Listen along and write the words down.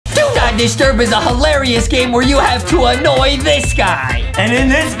Not Disturb is a hilarious game where you have to annoy this guy. And in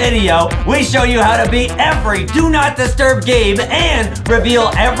this video, we show you how to beat every Do Not Disturb game and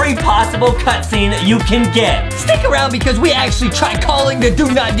reveal every possible cutscene you can get. Stick around because we actually tried calling the Do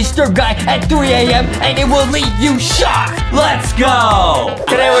Not Disturb guy at 3 a.m. and it will leave you shocked. Let's go!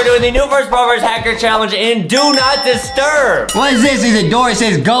 Today we're doing the new First Pro vs. Hacker Challenge in Do Not Disturb. What is this? There's a door that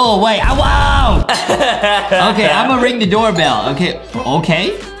says go away. I won't! Okay, I'm gonna ring the doorbell.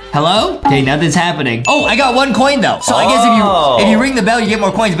 Okay. Hello? Okay, nothing's happening. Oh, I got 1 coin though. So I guess if you ring the bell, you get more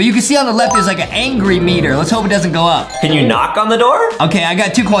coins. But you can see on the left there's like an angry meter. Let's hope it doesn't go up. Can you knock on the door? Okay, I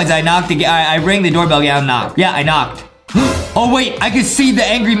got 2 coins. I knocked again. I rang the doorbell. Yeah, I knocked. Yeah, I knocked. Oh wait, I could see the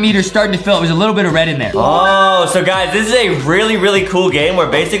angry meter starting to fill. There's a little bit of red in there. Oh, so guys, this is a really cool game where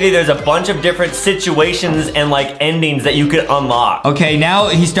basically there's a bunch of different situations and like endings that you could unlock. Okay, now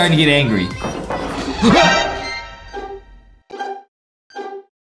he's starting to get angry.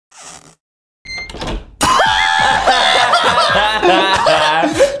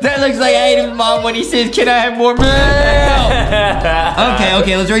 That looks like I ate his mom when he says, "Can I have more milk?"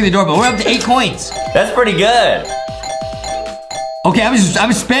 Okay, let's ring the doorbell. We're up to 8 coins. That's pretty good. Okay, I'm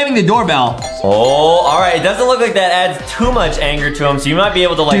spamming the doorbell. Oh, all right. It doesn't look like that adds too much anger to him, so you might be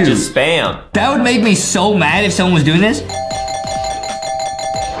able to like just spam. That would make me so mad if someone was doing this.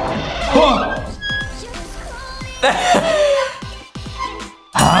 Huh?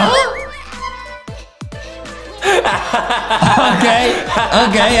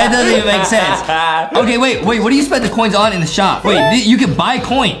 Okay, that doesn't even make sense. Okay, wait, what do you spend the coins on in the shop? Wait, you can buy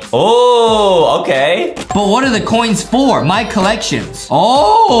coins. Oh, okay. But what are the coins for? My collections.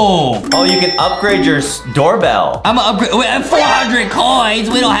 Oh, you can upgrade your doorbell. I'm gonna upgrade. Wait, I have 400 coins.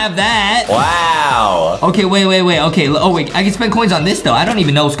 We don't have that. Wow. Okay, wait. Okay, oh wait, I can spend coins on this though. I don't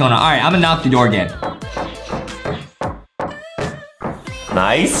even know what's going on. All right, I'm gonna knock the door again.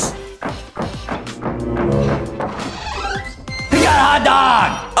 Nice. Hot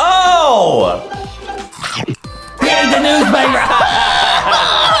dog! Oh! He ate the newspaper!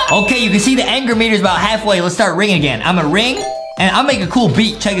 Okay, you can see the anger meter's about halfway. Let's start ringing again. I'm gonna ring, and I'll make a cool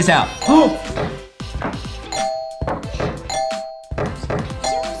beat. Check this out. What?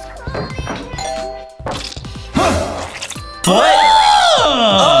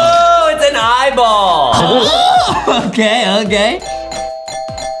 Oh, it's an eyeball! Okay.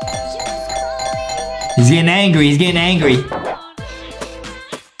 He's getting angry.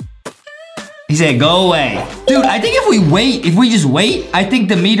 He said, go away. Dude, I think if we just wait, I think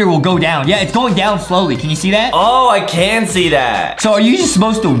the meter will go down. Yeah, it's going down slowly. Can you see that? Oh, I can see that. So are you just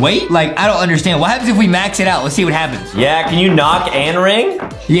supposed to wait? Like, I don't understand. What happens if we max it out? Let's see what happens. Yeah, can you knock and ring?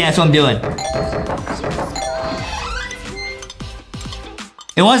 Yeah, that's what I'm doing.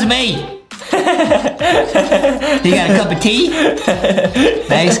 It wasn't me. You got a cup of tea?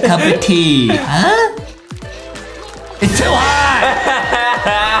 Nice cup of tea. Huh? It's too hot.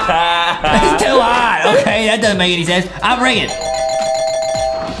 It's too hot. Okay, that doesn't make any sense. I'm ringing.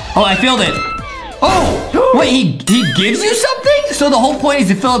 Oh, I filled it. Oh, wait, he gives you something? So the whole point is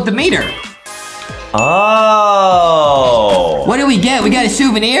to fill up the meter. Oh. What did we get? We got a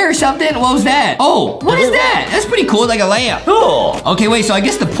souvenir or something? What was that? Oh, what is that? That's pretty cool, like a lamp. Cool. Okay, wait, so I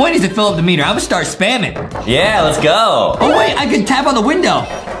guess the point is to fill up the meter. I'm gonna start spamming. Yeah, let's go. Oh, wait, I can tap on the window.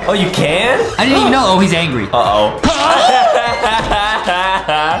 Oh, you can? I didn't even know. Oh, he's angry. Uh-oh.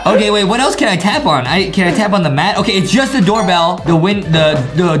 Okay, wait, what else can I tap on? Can I tap on the mat? Okay, it's just the doorbell,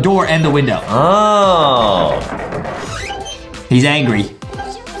 the door, and the window. Oh. He's angry.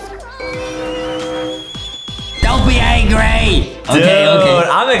 Don't be angry! Okay. Dude,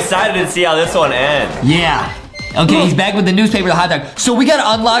 I'm excited to see how this one ends. Yeah. Okay, he's back with the newspaper, the hot dog. So we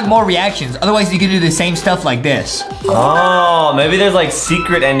gotta unlock more reactions. Otherwise, you can do the same stuff like this. Oh, maybe there's like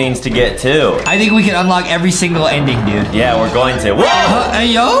secret endings to get too. I think we can unlock every single ending, dude. Yeah, we're going to. Whoa! Hey,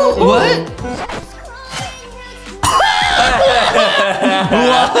 yo, what?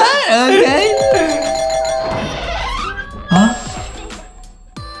 What? Okay. Huh?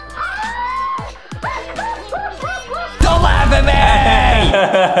 Don't laugh at me!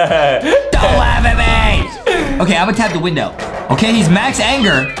 Don't laugh at me! Okay, I'm gonna tap the window. Okay, he's max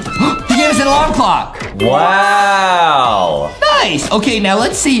anger. He gave us an alarm clock. Wow. Nice. Okay, now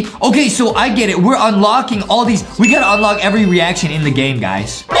let's see. Okay, so I get it. We're unlocking all these. We gotta unlock every reaction in the game,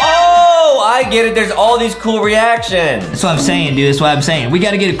 guys. Oh, I get it. There's all these cool reactions. That's what I'm saying, dude. That's what I'm saying. We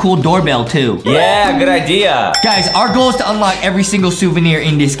gotta get a cool doorbell, too. Yeah, good idea. Guys, our goal is to unlock every single souvenir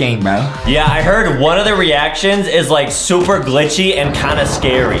in this game, bro. Yeah, I heard one of the reactions is like super glitchy and kind of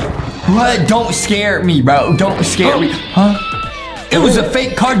scary. What? Don't scare me, bro. Don't scare me. Huh? It was a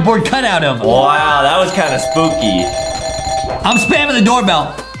fake cardboard cutout of him. Wow, that was kind of spooky. I'm spamming the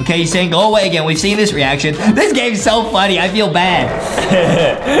doorbell. Okay, he's saying go away again. We've seen this reaction. This game's so funny. I feel bad.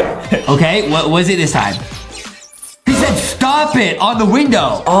 Okay, what was it this time? He said stop it on the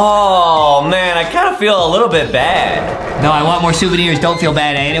window. Oh, man, I kind of feel a little bit bad. No, I want more souvenirs. Don't feel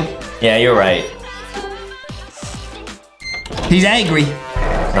bad, Adam. Yeah, you're right. He's angry.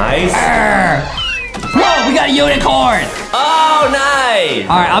 Nice. Whoa, we got a unicorn. Oh, nice.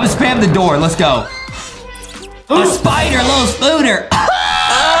 All right, I'm gonna spam the door. Let's go. A spider, a little spooner.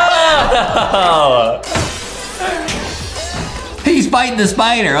 Oh. He's fighting the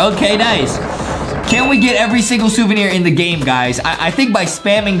spider. Okay, nice. Can we get every single souvenir in the game, guys? I think by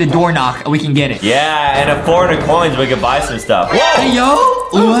spamming the door knock, we can get it. Yeah, and at 400 coins, we could buy some stuff. Whoa. Hey, yo.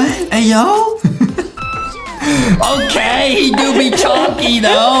 What? Hey, yo. Okay, he do be chunky,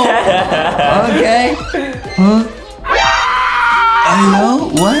 though. Okay. Huh? Hey, yo.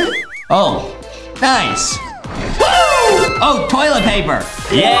 What? Oh, nice. Oh, toilet paper.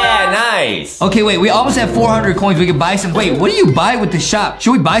 Yeah, nice. Okay, wait, we almost have 400 coins. We can buy some. Wait, what do you buy with the shop?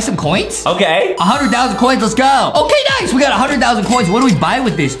 Should we buy some coins? Okay. 100,000 coins, let's go. Okay, nice. We got 100,000 coins. What do we buy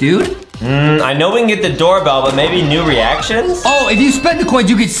with this, dude? I know we can get the doorbell, but maybe new reactions? Oh, if you spend the coins,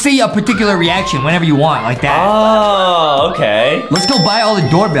 you can see a particular reaction whenever you want, like that. Oh, okay. Let's go buy all the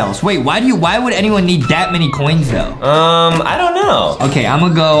doorbells. Wait, why would anyone need that many coins, though? I don't know. Okay, I'm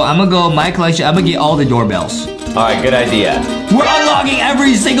gonna go my collection. I'm gonna get all the doorbells. All right, good idea. We're unlocking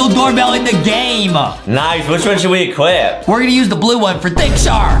every single doorbell in the game. Nice. Which one should we equip? We're gonna use the blue one for Thick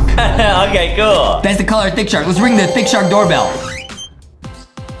Shark. Okay, cool. That's the color of Thick Shark. Let's ring the Thick Shark doorbell.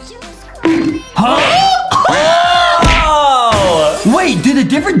 Huh? Oh! Wait, do the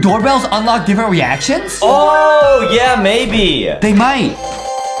different doorbells unlock different reactions? Oh, yeah, maybe. They might.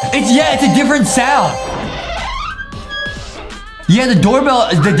 It's a different sound. Yeah, the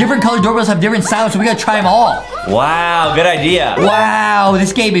different color doorbells have different sounds, so we gotta try them all. Wow, good idea. Wow,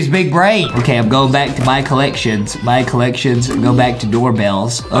 this game is big brain. Okay, I'm going back to my collections. Go back to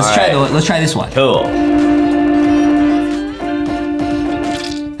doorbells. Let's try this one. Cool.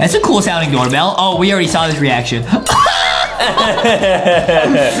 That's a cool sounding doorbell. Oh, we already saw this reaction. Okay,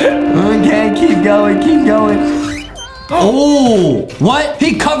 keep going. Oh, what?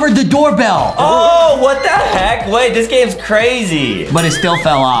 He covered the doorbell. Oh, what the heck? Wait, this game's crazy. But it still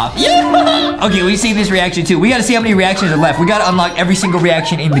fell off. Yeah. Okay, we've seen this reaction too. We gotta see how many reactions are left. We gotta unlock every single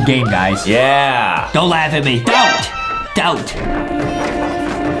reaction in the game, guys. Yeah. Don't laugh at me. Don't.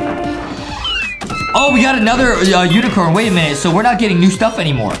 Oh, we got another unicorn. Wait a minute. So we're not getting new stuff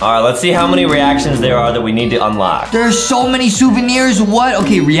anymore. All right, let's see how many reactions there are that we need to unlock. There's so many souvenirs. What?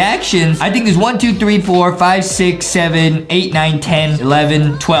 Okay, reactions. I think there's 1, 2, 3, 4, 5, 6, 7, 8, 9, 10,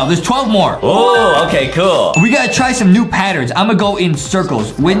 11, 12. There's 12 more. Oh, okay, cool. We gotta try some new patterns. I'm gonna go in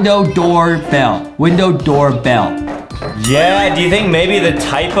circles. Window, door, bell. Window, door, bell. Yeah, do you think maybe the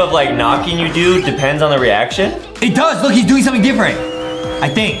type of like knocking you do depends on the reaction? It does. Look, he's doing something different. I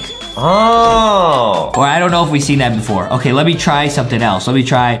think. Oh. Or I don't know if we've seen that before. Okay, let me try something else. Let me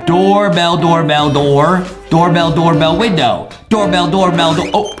try doorbell, doorbell, door. Doorbell, doorbell, window. Doorbell, doorbell, door.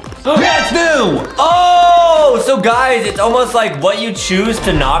 Oh, that's new. Oh, so guys, it's almost like what you choose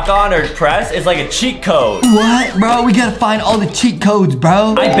to knock on or press is like a cheat code. What, bro? We gotta find all the cheat codes,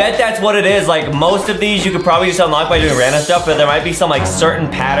 bro. I bet that's what it is. Like most of these you could probably just unlock by doing random stuff, but there might be some like certain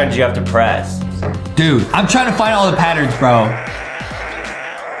patterns you have to press. Dude, I'm trying to find all the patterns, bro.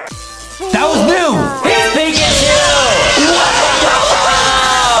 That was new! He's Pikachu!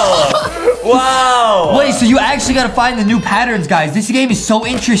 Wow! Wow! Wait, so you actually gotta find the new patterns, guys. This game is so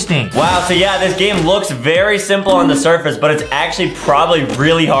interesting. Wow, so yeah, this game looks very simple on the surface, but it's actually probably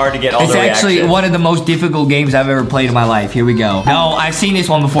really hard to get all the reactions. It's actually one of the most difficult games I've ever played in my life. Here we go. No, I've seen this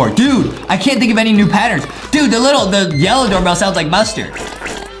one before. Dude, I can't think of any new patterns. Dude, the yellow doorbell sounds like mustard.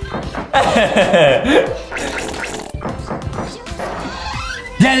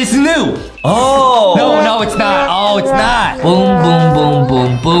 Yeah, this is new. Oh. No, it's not. Oh, it's not. Boom, boom, boom,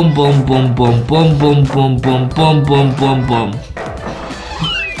 boom, boom, boom, boom, boom, boom, boom, boom, boom, boom, boom, boom.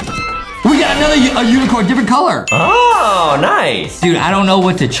 We got another unicorn, different color. Oh, nice. Dude, I don't know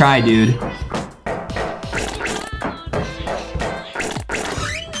what to try, dude.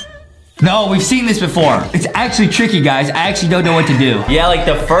 No, we've seen this before. It's actually tricky, guys. I actually don't know what to do. Yeah, like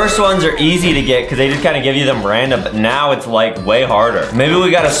the first ones are easy to get because they just kind of give you them random, but now it's like way harder. Maybe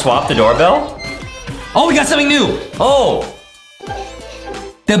we gotta swap the doorbell? Oh, we got something new. Oh.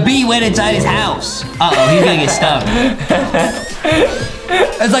 The bee went inside his house. Uh-oh, he's gonna get stung.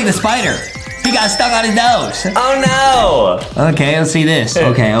 It's like the spider. He got stuck on his nose. Oh no! Okay, let's see this.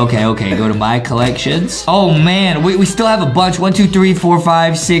 Okay. Go to my collections. Oh man, we still have a bunch. 1, 2, 3, 4,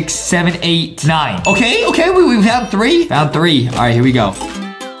 5, 6, 7, 8, 9. Okay, we found 3. Found 3. All right, here we go.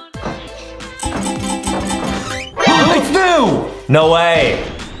 No way.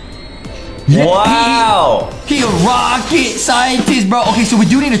 Yeah, Wow. He a rocket scientist, bro. Okay, so we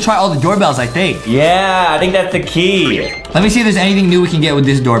do need to try all the doorbells, I think. Yeah, I think that's the key. Let me see if there's anything new we can get with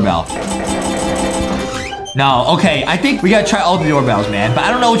this doorbell. No, okay, I think we gotta try all the doorbells, man. But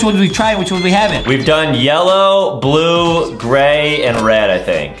I don't know which ones we've tried and which ones we haven't. We've done yellow, blue, gray, and red, I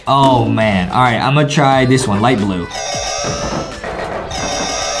think. Oh, man. All right, I'm gonna try this one, light blue.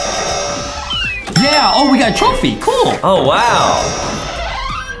 Yeah, oh, we got a trophy. Cool. Oh, wow.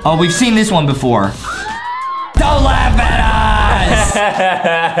 Oh, we've seen this one before. Don't laugh at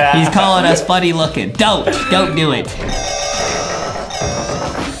us! He's calling us funny looking. Don't do it.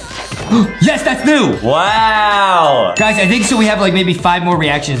 Yes, that's new! Wow! Guys, I think so we have like maybe 5 more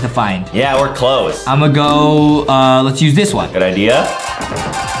reactions to find. Yeah, we're close. I'm gonna go, let's use this one. Good idea.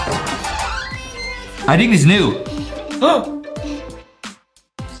 I think it's new.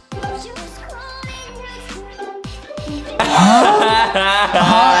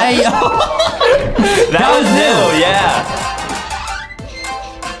 Hi. That was new, yeah.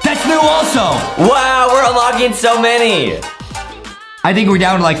 That's new also. Wow, we're unlocking so many. I think we're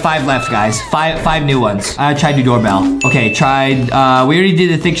down to like 5 left, guys. Five new ones. I tried to doorbell. Okay, tried. We already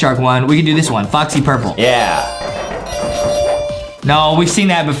did the thick shark one. We can do this one, foxy purple. Yeah. No, we've seen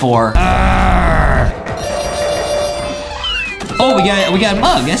that before. Oh, we got a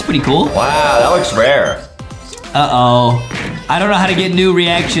mug. That's pretty cool. Wow, that looks rare. Uh-oh. I don't know how to get new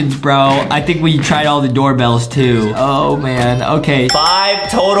reactions, bro. I think we tried all the doorbells too. Oh, man. Okay.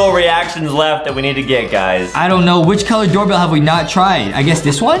 5 total reactions left that we need to get, guys. I don't know. Which color doorbell have we not tried? I guess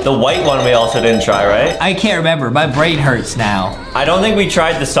this one? The white one we also didn't try, right? I can't remember. My brain hurts now. I don't think we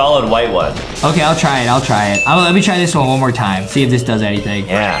tried the solid white one. Okay, I'll try it. Let me try this one more time. See if this does anything.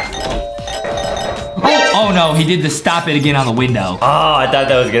 Yeah. Oh, no. He did the stop it again on the window. Oh, I thought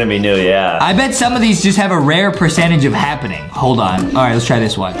that was gonna be new, yeah. I bet some of these just have a rare percentage of happening. Hold on. All right, let's try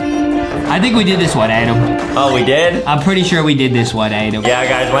this one. I think we did this one, Adam. Oh, we did? I'm pretty sure we did this one, Adam. Yeah,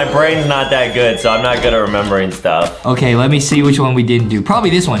 guys, my brain's not that good, so I'm not good at remembering stuff. Okay, let me see which one we didn't do. Probably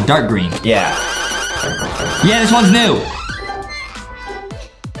this one, dark green. Yeah. Yeah, this one's new.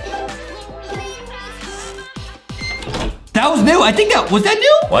 That was new. I think was that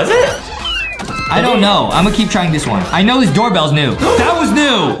new? Was it? I don't know. I'm gonna keep trying this one. I know this doorbell's new. That was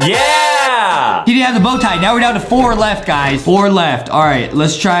new. Yeah. He didn't have the bow tie. Now we're down to 4 left, guys. 4 left. All right,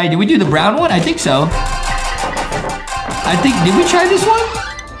 let's try. Did we do the brown one? I think so. Did we try this one?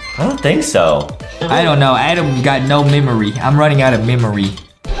 I don't think so. I don't know. Adam got no memory. I'm running out of memory.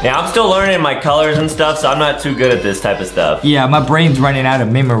 Yeah, I'm still learning my colors and stuff, so I'm not too good at this type of stuff. Yeah, my brain's running out of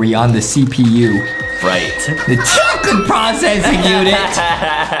memory on the CPU. Right. The chocolate processing unit.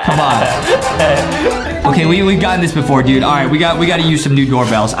 Come on. Okay, we've gotten this before, dude. All right, we got to use some new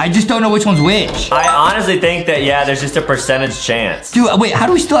doorbells. I just don't know which one's which. I honestly think that, yeah, there's just a percentage chance. Dude, wait, how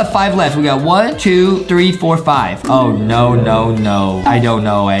do we still have 5 left? We got 1, 2, 3, 4, 5. Oh, no. I don't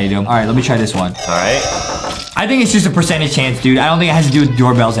know, Adam. All right, let me try this one. All right. I think it's just a percentage chance, dude. I don't think it has to do with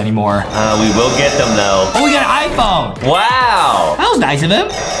doorbells anymore. We will get them, though. Oh, we got an iPhone. Wow. That was nice of him.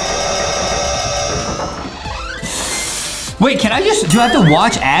 Wait, do I have to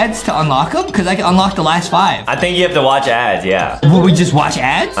watch ads to unlock them? Because I can unlock the last 5. I think you have to watch ads, yeah. Will we just watch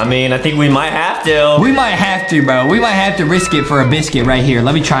ads? I mean, I think we might have to. We might have to, bro. We might have to risk it for a biscuit right here.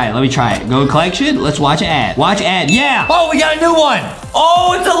 Let me try it. Go to collection. Let's watch an ad. Watch ad. Yeah. Oh, we got a new one.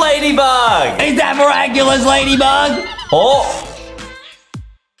 Oh, it's a ladybug. Is that miraculous ladybug? Oh.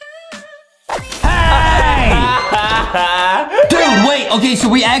 Hey! Dude, wait. Okay, so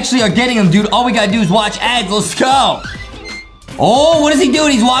we actually are getting them, dude. All we gotta do is watch ads. Let's go. Oh, what is he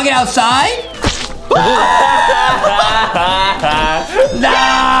doing? He's walking outside?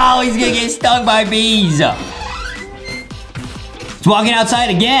 No, he's gonna get stung by bees. He's walking outside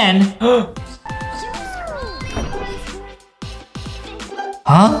again.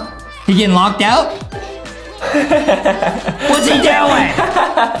 Huh? He getting locked out? What's he doing?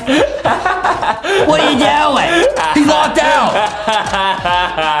 What are you doing? He's locked out.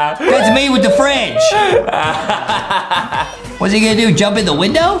 That's me with the fridge. What's he gonna do? Jump in the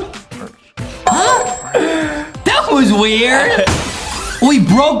window? Huh? That was weird. We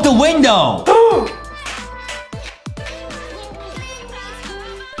broke the window.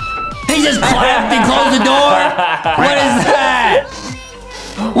 He just clapped and closed the door. What is that?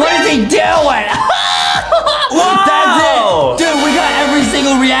 What is he doing? That's it. Dude, we got every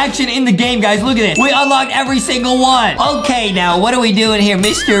single reaction in the game, guys. Look at this. We unlocked every single one. Okay, now, what are we doing here?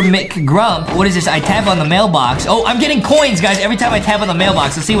 Mr. McGrump. What is this? I tap on the mailbox. Oh, I'm getting coins, guys, every time I tap on the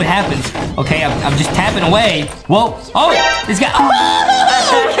mailbox. Let's see what happens. Okay, I'm just tapping away. Whoa. Oh, this guy.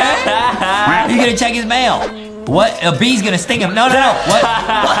 Okay. He's gonna check his mail. What? A bee's gonna sting him. No. What?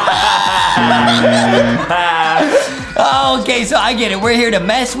 Okay, so I get it. We're here to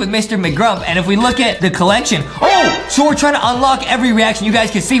mess with Mr. McGrump, and if we look at the collection, so we're trying to unlock every reaction. You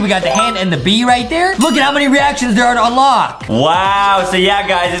guys can see we got the hand and the bee right there. Look at how many reactions there are to unlock. Wow, so yeah,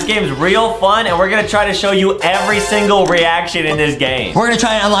 guys, this game's real fun, and we're gonna try to show you every single reaction in this game. We're gonna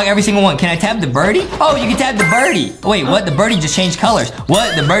try and unlock every single one. Can I tap the birdie? Oh, you can tap the birdie. Wait, what? The birdie just changed colors.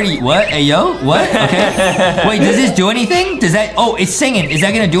 What? The birdie, what? Hey, yo? What? Okay. Wait, does this do anything? Does that, it's singing. Is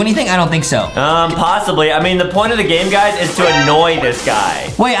that gonna do anything? I don't think so. Possibly. I mean, the point of the game, guys, is to annoy this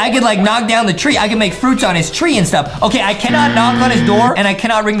guy. Wait, I could like knock down the tree. I can make fruits on his tree and stuff. Okay, I cannot knock on his door and I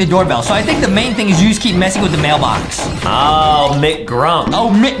cannot ring the doorbell. So I think the main thing is you just keep messing with the mailbox. Oh, McGrump. Oh,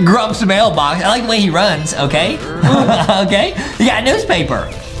 McGrump's mailbox. I like the way he runs, okay? Okay, you got a newspaper.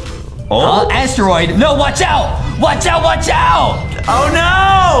 Oh. Asteroid. No, watch out! Watch out, watch out! Oh,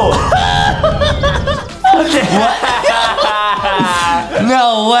 no!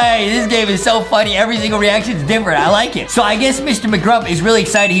 No way, this game is so funny. Every single reaction is different. I like it. So I guess Mr. McGrump is really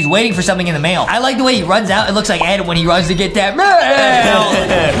excited. He's waiting for something in the mail. I like the way he runs out. It looks like Adam when he runs to get that mail.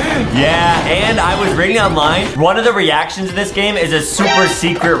 Yeah, and I was reading online, one of the reactions in this game is a super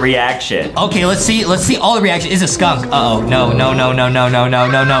secret reaction. Okay, let's see all the reactions. It's a skunk. Uh-oh, no.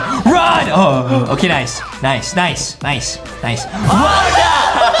 Run! Oh, okay, nice. Oh,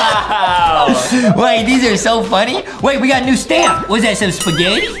 no! Wait, these are so funny. Wait, we got a new stamp. What is that, some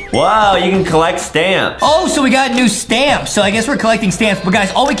spaghetti? Wow, you can collect stamps. Oh, so we got a new stamp. So I guess we're collecting stamps. But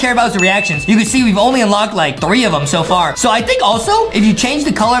guys, all we care about is the reactions. You can see we've only unlocked like 3 of them so far. So I think also, if you change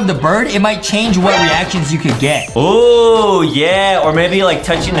the color of the bird, it might change what reactions you could get. Ooh, yeah. Or maybe like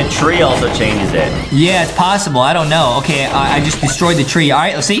touching the tree also changes it. Yeah, it's possible. I don't know. Okay, I just destroyed the tree. All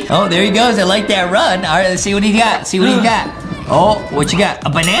right, let's see. Oh, there he goes. I like that run. All right, let's see what he got. Oh, what you got? A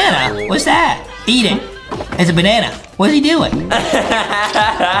banana? What's that? Eat it. It's a banana. What's he doing? What?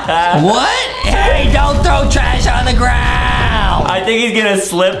 Hey, don't throw trash on the ground. I think he's gonna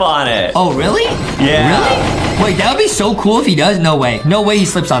slip on it. Oh, really? Yeah. Really? Wait, that would be so cool if he does. No way. No way he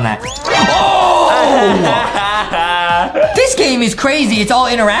slips on that. Oh! This game is crazy. It's all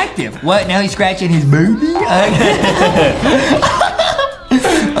interactive. What? Now he's scratching his booty?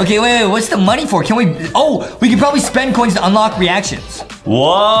 Okay, wait, what's the money for? Can we, we can probably spend coins to unlock reactions.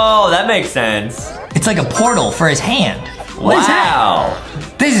 Whoa, that makes sense. It's like a portal for his hand. What is that?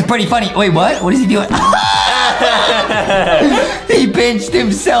 This is pretty funny. Wait, what? What is he doing? He pinched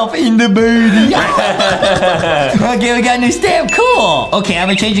himself in the booty. Okay, we got a new stamp. Cool. Okay, I'm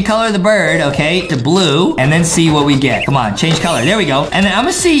gonna change the color of the bird, okay, to blue, and then see what we get. Come on, change color. There we go. And then I'm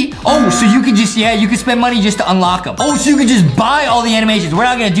gonna see. Oh, so you can just, you can spend money just to unlock them. Oh, so you can just buy all the animations. We're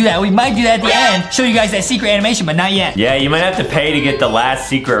not gonna do that. We might do that at the end. Show you guys that secret animation, but not yet. Yeah, you might have to pay to get the last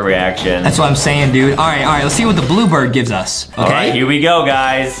secret reaction. That's what I'm saying, dude. All right, let's see what the blue bird gives us. Okay. All right, here we go,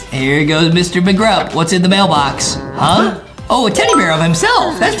 guys. Here goes Mr. McGrump. What's in the mailbox? Huh? Oh, a teddy bear of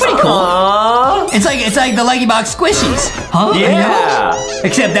himself. That's pretty cool. Aww. It's like the LankyBox squishies. Huh? Yeah.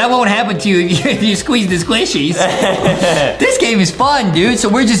 Except that won't happen to you if you squeeze the squishies. This game is fun, dude. So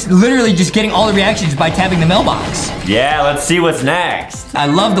we're just literally just getting all the reactions by tapping the mailbox. Yeah, let's see what's next. I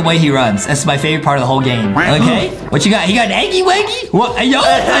love the way he runs. That's my favorite part of the whole game. Okay? What you got? He got an eggy waggy? What? Ayo?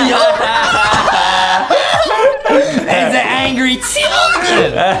 It's an angry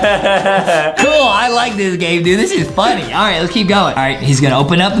children. Cool, I like this game, dude. This is funny. All right, let's keep going. All right, he's gonna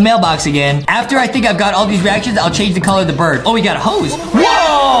open up the mailbox again. After I think I've got all these reactions, I'll change the color of the bird. Oh, he got a hose.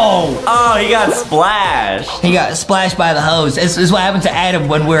 Whoa! Oh, he got splashed. He got splashed by the hose. This is what happens to Adam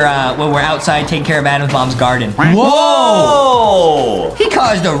when we're outside taking care of Adam's mom's garden. Whoa! He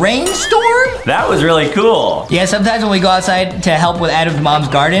caused a rainstorm? That was really cool. Yeah, sometimes when we go outside to help with Adam's mom's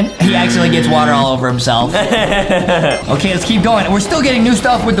garden, he accidentally gets water all over himself. Okay, let's keep going. We're still getting new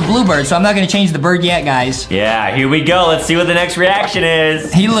stuff with the bluebird, so I'm not gonna change the bird yet, guys. Yeah, here we go. Let's see what the next reaction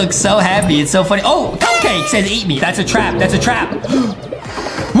is. He looks so happy. It's so funny. Oh, Cupcake says eat me. That's a trap. That's a trap.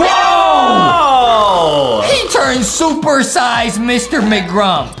 Whoa! He turned super-sized Mr.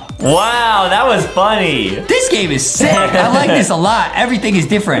 McGrump. Wow, that was funny. This game is sick. I like this a lot. Everything is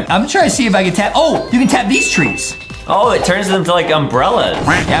different. I'm trying to see if I can tap. Oh, you can tap these trees. Oh, it turns them into like umbrellas.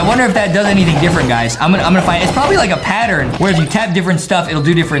 Yeah, I wonder if that does anything different, guys. I'm gonna find. It's probably like a pattern where if you tap different stuff, it'll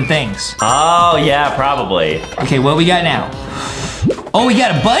do different things. Oh yeah, probably. Okay, what we got now? Oh, we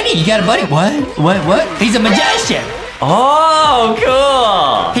got a bunny. You got a bunny? What? He's a magician. Oh,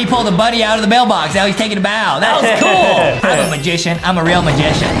 cool. He pulled a bunny out of the mailbox. Now he's taking a bow. That was cool. I'm a magician. I'm a real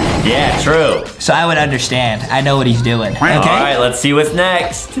magician. Yeah, true. So I would understand. I know what he's doing. Okay? All right, let's see what's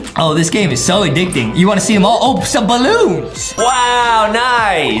next. Oh, this game is so addicting. You want to see them all? Oh, some balloons. Wow,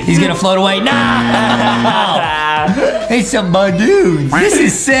 nice. He's going to float away. No. Hey, some balloons. This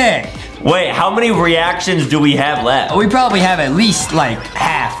is sick. Wait, how many reactions do we have left? We probably have at least like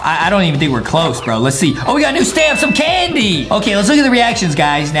half. I don't even think we're close, bro. Let's see. Oh, we got a new stamp, some candy. Okay, let's look at the reactions,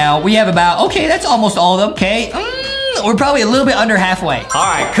 guys. Now, we have about, okay, that's almost all of them. Okay, we're probably a little bit under halfway. All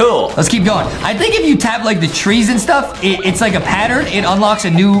right, cool. Let's keep going. I think if you tap like the trees and stuff, it's like a pattern. It unlocks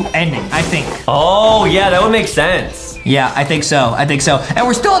a new ending, I think. Oh, yeah, that would make sense. Yeah, I think so. I think so. And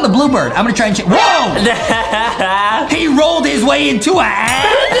we're still on the bluebird. I'm gonna try and check. Whoa! He rolled his way into an ad?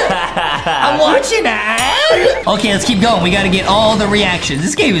 I'm watching an ad? Okay, let's keep going. We gotta get all the reactions.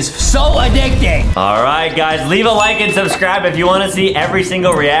 This game is so addicting. All right, guys, leave a like and subscribe if you want to see every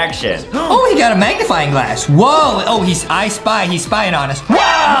single reaction. Oh, he got a magnifying glass. Whoa! Oh, I spy. He's spying on us. Whoa!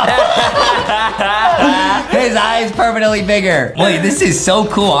 His eye is permanently bigger. Wait, this is so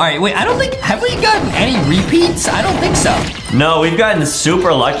cool. All right, wait, I don't think, have we gotten any repeats? I don't think so. No, we've gotten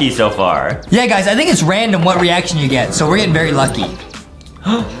super lucky so far. Yeah, guys, I think it's random what reaction you get, so we're getting very lucky.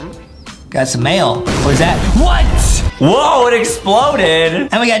 Got some mail. What is that? What? Whoa, it exploded.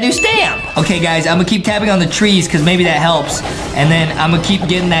 And we got a new stamp. Okay, guys, I'm gonna keep tapping on the trees because maybe that helps. And then I'm gonna keep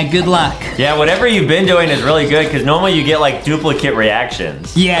getting that good luck. Yeah, whatever you've been doing is really good because normally you get like duplicate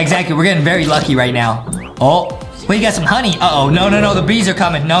reactions. Yeah, exactly. We're getting very lucky right now. Oh, wait, you got some honey. Uh-oh, no, no, no, the bees are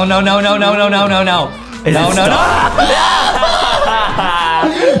coming. No, no, no, no, no, no, no, no, no. No, no, no.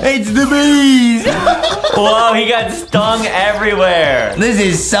 It's the bees. Whoa, he got stung everywhere. This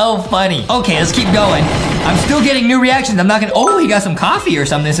is so funny. Okay, let's keep going. I'm still getting new reactions. I'm not gonna, oh, he got some coffee or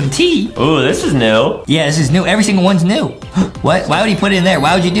something, some tea. Ooh, this is new. Yeah, this is new. Every single one's new. What? Why would he put it in there?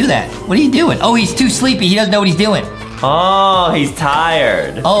 Why would you do that? What are you doing? Oh, he's too sleepy. He doesn't know what he's doing. Oh, he's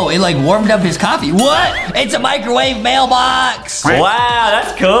tired. Oh, it like warmed up his coffee. What? It's a microwave mailbox. Wow,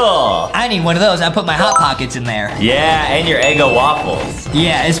 that's cool. I need one of those. I put my Hot Pockets in there. Yeah, and your Eggo waffles.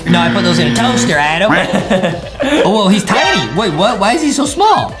 Yeah, no, I put those in a toaster, Adam. Oh, whoa, he's tiny. Wait, what? Why is he so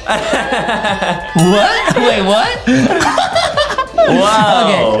small? What? Wait, what? Whoa.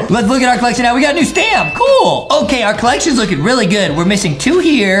 Okay, let's look at our collection now. We got a new stamp. Cool. Okay, our collection's looking really good. We're missing 2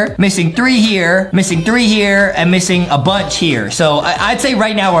 here, missing 3 here, missing 3 here, and missing a bunch here. So I'd say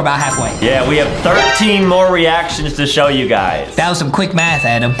right now we're about halfway. Yeah, we have 13 more reactions to show you guys. That was some quick math,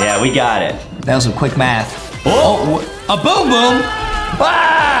 Adam. Yeah, we got it. That was some quick math. Oh, a boom boom.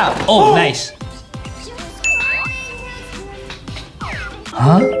 Ah! Oh, nice.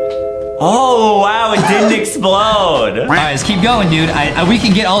 Huh? Oh, wow, it didn't explode. All right, let's keep going, dude. We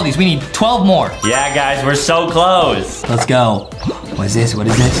can get all these. We need 12 more. Yeah, guys, we're so close. Let's go. What is this? What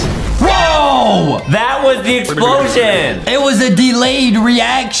is this? Whoa! That was the explosion. It was a delayed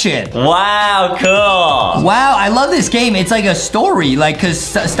reaction. Wow, cool. Wow, I love this game. It's like a story, like, because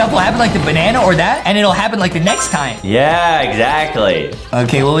stuff will happen like the banana or that, and it'll happen like the next time. Yeah, exactly.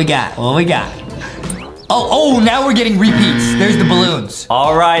 Okay, what we got? What we got? Oh, now we're getting repeats. There's the balloons.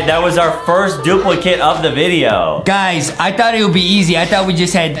 All right, that was our first duplicate of the video. Guys, I thought it would be easy. I thought we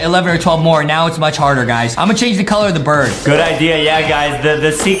just had 11 or 12 more. Now it's much harder, guys. I'm gonna change the color of the bird. Good idea, yeah, guys.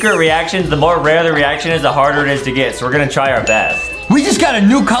 The secret reactions, the more rare the reaction is, the harder it is to get. So we're gonna try our best. We just got a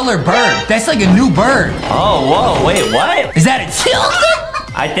new color bird. That's like a new bird. Oh, whoa, wait, what? Is that a tilt?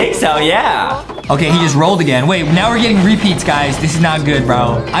 I think so, yeah. Okay, he just rolled again. Wait, now we're getting repeats, guys. This is not good,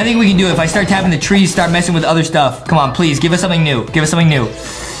 bro. I think we can do it. If I start tapping the trees, start messing with other stuff. Come on, please, give us something new. Give us something new.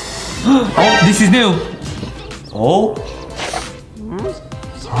 Oh, this is new. Oh?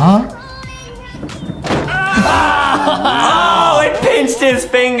 Huh? Oh, it pinched his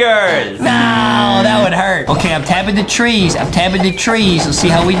fingers. No, that would hurt. Okay, I'm tapping the trees. I'm tapping the trees. Let's see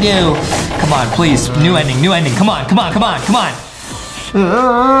how we do. Come on, please. New ending, new ending. Come on, come on, come on, come on.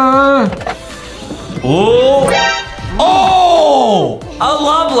 Oh! A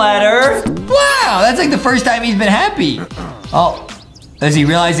love letter. Wow, that's like the first time he's been happy. Oh, does he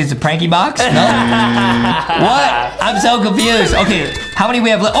realize it's a pranky box? No? What? I'm so confused. Okay, how many we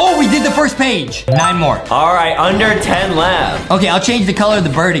have left? Oh, we did the first page. 9 more. All right, under 10 left. Okay, I'll change the color of the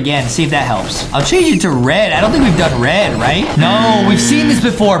bird again, see if that helps. I'll change it to red. I don't think we've done red, right? No, we've seen this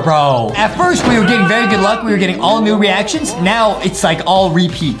before, bro. At first, we were getting very good luck. We were getting all new reactions. Now, it's like all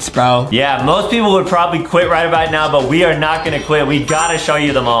repeats, bro. Yeah, most people would probably quit right about now, but we are not gonna quit. We gotta show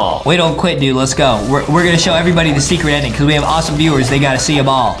you them all. We don't quit, dude. Let's go. We're gonna show everybody the secret ending because we have awesome viewers. They gotta see them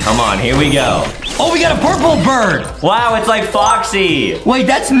all. Come on, here we go. Oh, we got a purple bird. Wow, it's like Foxy. Wait,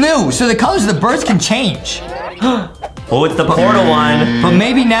 that's new. So the colors of the birds can change. Oh, it's the portal one. But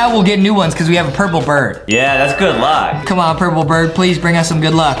maybe now we'll get new ones because we have a purple bird. Yeah, that's good luck. Come on, purple bird. Please bring us some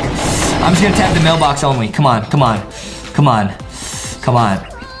good luck. I'm just going to tap the mailbox only. Come on, come on. Come on. Come on.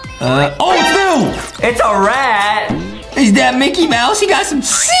 Oh, it's new! It's a rat. Is that Mickey Mouse? He got some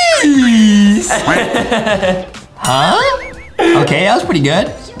cheese. Huh? Okay, that was pretty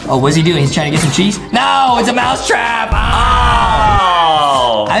good. Oh, what's he doing? He's trying to get some cheese? No, it's a mouse trap.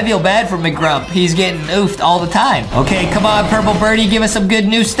 Oh! I feel bad for McGrump. He's getting oofed all the time. Okay, come on, Purple Birdie. Give us some good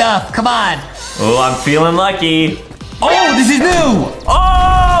new stuff. Come on. Oh, I'm feeling lucky. Oh, this is new.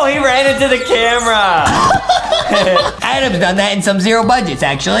 Oh, he ran into the camera. Adam's done that in some zero budgets,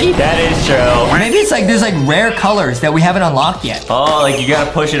 actually. That is true. Maybe it's like there's like rare colors that we haven't unlocked yet. Oh, like you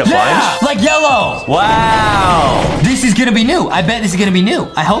gotta push it a bunch? Like yellow. Wow. This is gonna be new. I bet this is gonna be new.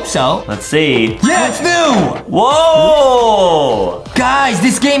 I hope so. Let's see. Yeah, it's new. Whoa. Guys,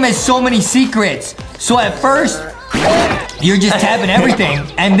 this game has so many secrets. So at first, you're just tapping everything,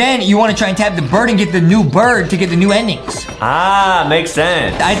 and then you want to try and tap the bird and get the new bird to get the new endings. Ah, makes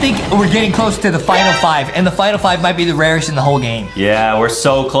sense. I think we're getting close to the final 5, and the final 5 might be the rarest in the whole game. Yeah, we're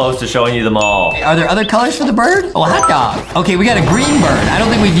so close to showing you them all. Are there other colors for the bird? Oh, a hot dog. Okay, we got a green bird. I don't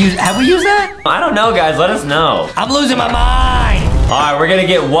think we've used, have we used that? I don't know, guys. Let us know. I'm losing my mind. All right, we're gonna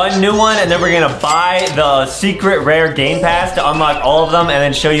get one new one, and then we're gonna buy the secret rare game pass to unlock all of them, and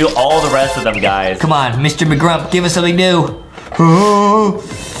then show you all the rest of them, guys. Come on, Mr. McGrump, give us something new. Oh,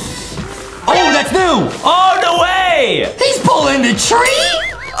 that's new. Oh, no way. He's pulling the tree.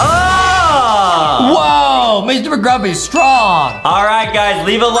 Oh! Whoa, Mr. McGrump is strong. All right, guys,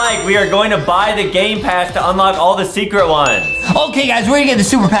 leave a like. We are going to buy the game pass to unlock all the secret ones. Okay, guys, we're gonna get the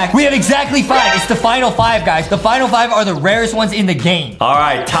super pack. We have exactly 5. It's the final 5, guys. The final 5 are the rarest ones in the game. All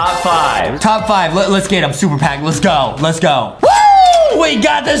right, top 5. Top 5. Let's get them. Super pack. Let's go. Let's go. Woo! We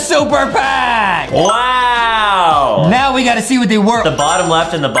got the super pack. Wow. Now we gotta see what they were. The bottom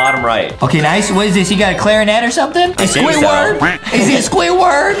left and the bottom right. Okay, nice. What is this? You got a clarinet or something? A Squidward? So. Is it a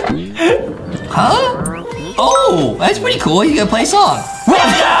Squidward? Huh? Oh, that's pretty cool. You gotta play a song. No!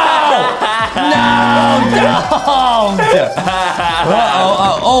 Don't!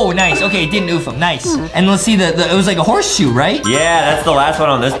 Oh, nice. Okay, it didn't oof him. Nice. And let's see, it was like a horseshoe, right? Yeah, that's the last one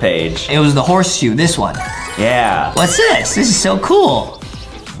on this page. It was the horseshoe, this one. Yeah. What's this? This is so cool.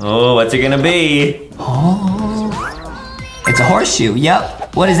 Oh, what's it gonna be? Oh, it's a horseshoe.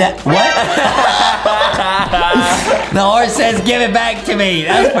 Yep. What is that? What? The horse says, give it back to me.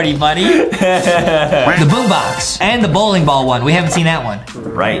 That was pretty funny. The boombox and the bowling ball one. We haven't seen that one.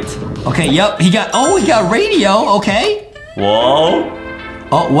 Right. Okay, yep. He got radio. Okay. Whoa.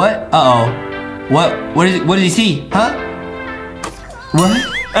 Oh, what? Uh-oh. What did he see? Huh? What?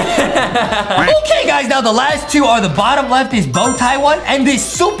 Okay, guys, now the last 2 are the bottom left, this bow tie one, and this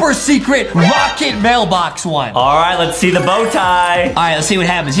super secret rocket mailbox one. All right, let's see the bow tie. All right, let's see what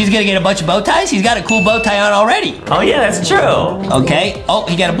happens. He's gonna get a bunch of bow ties. He's got a cool bow tie on already. Oh, yeah, that's true. Okay. Oh,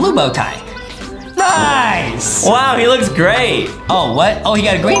 he got a blue bow tie. Nice. Wow, he looks great. Oh, what? Oh, he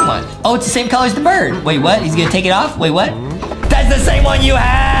got a green one. Oh, it's the same color as the bird. Wait, what? He's gonna take it off? Wait, what? That's the same one you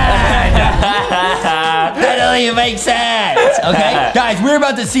had. That doesn't even make sense. Okay, guys, we're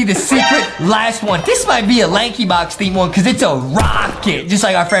about to see the secret last one. This might be a LankyBox theme one because it's a rocket, just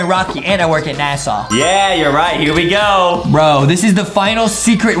like our friend Rocky, and I work at NASA. Yeah, you're right. Here we go. Bro, this is the final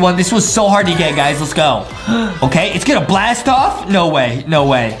secret one. This was so hard to get, guys. Let's go. Okay, it's gonna blast off? No way, no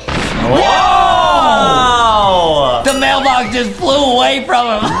way. Whoa! The mailbox just flew away from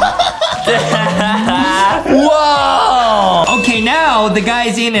him. Whoa! Okay, now the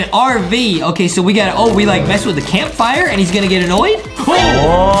guy's in an RV. Okay, so we gotta, we like mess with the campfire and he's gonna get annoyed?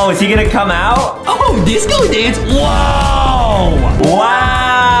 Oh, is he gonna come out? Oh, disco dance. Whoa!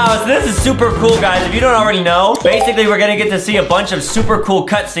 Wow, so this is super cool, guys. If you don't already know, basically we're gonna get to see a bunch of super cool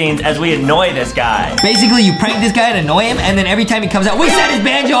cutscenes as we annoy this guy. Basically, you prank this guy and annoy him, and then every time he comes out, we set his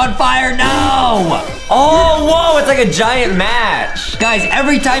banjo on fire. No! Oh, whoa, it's like a giant match. Guys,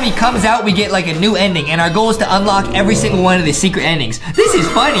 every time he comes out, we get like a new ending, and our goal is to unlock every single one of the secret endings. This is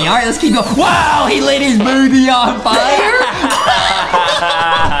funny. All right, let's keep going. Wow, he lit his booty on fire.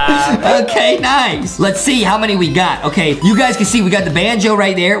 Okay, nice. Let's see how many we got. Okay, you guys can see we got the banjo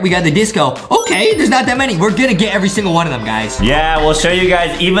right there. We got the disco. Okay, there's not that many. We're gonna get every single one of them, guys. Yeah, we'll show you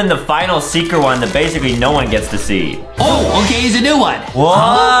guys even the final secret one that basically no one gets to see. Oh, okay, here's a new one.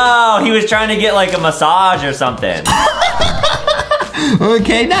 Whoa, he was trying to get like a massage or something.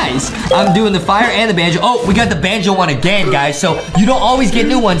 Okay, nice. I'm doing the fire and the banjo. Oh, we got the banjo one again, guys. So you don't always get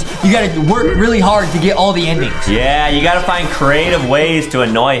new ones. You gotta work really hard to get all the endings. Yeah, you gotta find creative ways to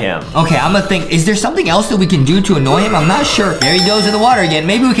annoy him. Okay, I'm gonna think, is there something else that we can do to annoy him? I'm not sure. There he goes in the water again.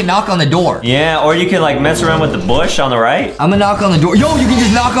 Maybe we can knock on the door. Yeah, or you can like mess around with the bush on the right. I'm gonna knock on the door. Yo, you can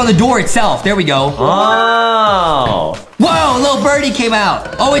just knock on the door itself. There we go. Oh. Whoa, a little birdie came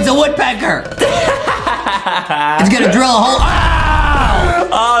out. Oh, it's a woodpecker. It's gonna drill a hole. Ow!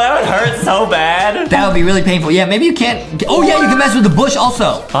 Oh, that would hurt so bad. That would be really painful. Yeah, maybe you can't. Oh, yeah, you can mess with the bush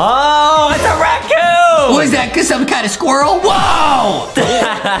also. Oh, it's a raccoon. What is that? Some kind of squirrel? Whoa!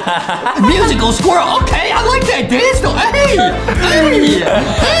 Musical squirrel. Okay, I like that dance though. Hey!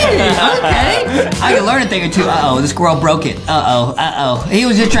 Okay. I can learn a thing or two. Uh-oh, the squirrel broke it. Uh-oh. He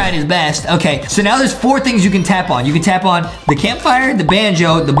was just trying his best. Okay, so now there's 4 things you can tap on. You can tap on the campfire, the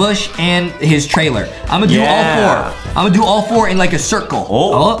banjo, the bush, and his trailer. I'm gonna do all 4. I'm gonna do all 4 in like a circle.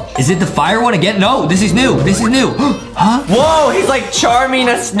 Oh, is it the fire one again? No, this is new. Huh? Whoa, he's like charming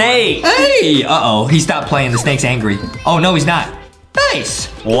a snake. Hey! Uh-oh, he stopped playing. The snake's angry. Oh, no, he's not. Nice.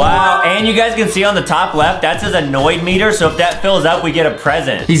 Wow, and you guys can see on the top left, that's his annoyed meter, so if that fills up, we get a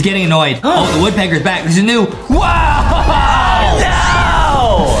present. He's getting annoyed. Oh, the woodpecker's back. This is new. Wow!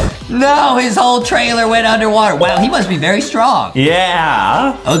 No, his whole trailer went underwater. Wow, he must be very strong.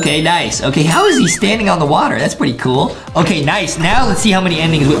 Yeah. Okay, nice. Okay, how is he standing on the water? That's pretty cool. Okay, nice. Now let's see how many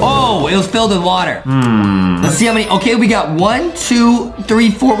endings we... Oh, it was filled with water. Let's see how many... Okay, we got 1, 2,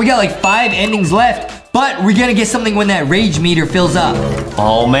 3, 4. We got like 5 endings left. But we're gonna get something when that rage meter fills up.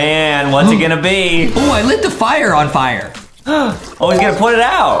 Oh man, what's it gonna be? Oh, I lit the fire on fire. Oh, he's gonna put it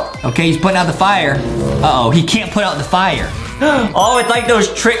out. Okay, he's putting out the fire. Uh-oh, he can't put out the fire. Oh, it's like those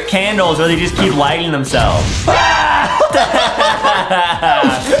trick candles where they just keep lighting themselves.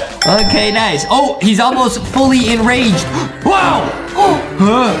 Okay, nice. Oh, he's almost fully enraged. Wow!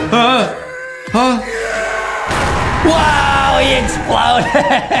 Wow, he exploded.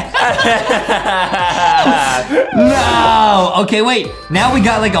 No. Okay, wait. Now we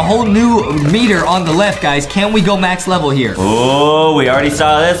got like a whole new meter on the left, guys. Can we go max level here? Oh, we already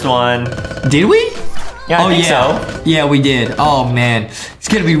saw this one. Did we? Yeah, I think so. Yeah, we did. Oh, man. It's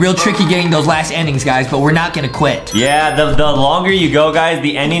going to be real tricky getting those last endings, guys, but we're not going to quit. Yeah, the longer you go, guys,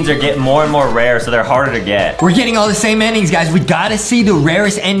 the endings are getting more and more rare, so they're harder to get. We're getting all the same endings, guys. We got to see the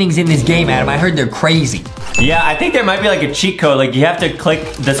rarest endings in this game, Adam. I heard they're crazy. Yeah, I think there might be like a cheat code. Like, you have to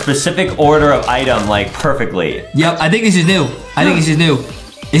click the specific order of item, like, perfectly. Yep, I think this is new.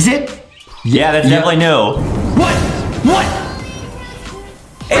 Is it? Yeah, that's definitely new. What?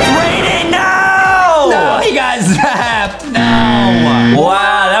 It's raining! No, he got zapped. No.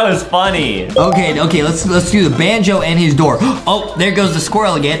 Wow, that was funny. Okay, let's do the banjo and his door. Oh, there goes the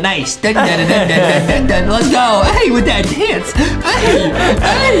squirrel again. Nice. Dun, dun, dun, dun, dun, dun, dun. Let's go. Hey, with that dance. Hey.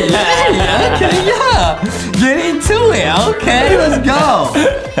 Okay, yeah. Get into it. Okay, let's go.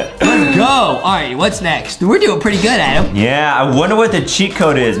 All right, what's next? We're doing pretty good, Adam. Yeah, I wonder what the cheat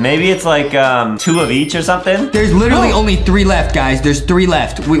code is. Maybe it's like 2 of each or something. There's literally only 3 left, guys. There's 3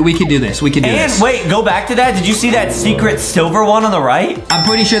 left. We can do this. And wait, go back to that. Did you see that secret silver one on the right? I'm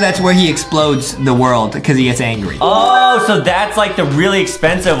pretty sure that's where he explodes the world because he gets angry. Oh, so that's like the really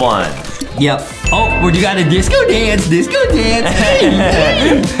expensive one. Yep. Oh, you got a disco dance.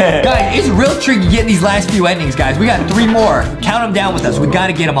 Hey. Guys, it's real tricky getting these last few endings, guys. We got 3 more. Count them down with us. We got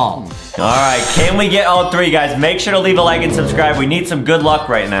to get them all. All right, can we get all 3, guys? Make sure to leave a like and subscribe. We need some good luck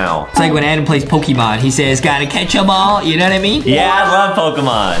right now. It's like when Adam plays Pokemon. He says, gotta catch them all. You know what I mean? Yeah, I love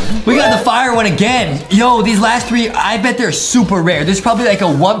Pokemon. We got the fire one again. Yo, these last 3, I bet they're super rare. There's probably like a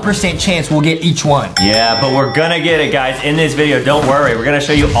 1% chance we'll get each one. Yeah, but we're gonna get it, guys, in this video. Don't worry. We're gonna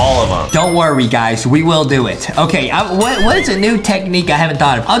show you all of them. Don't worry, guys. We will do it. Okay, what is a new technique I haven't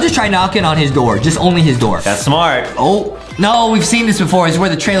thought of? I'll just try knocking on his door. Just only his door. That's smart. Oh, no, we've seen this before. It's where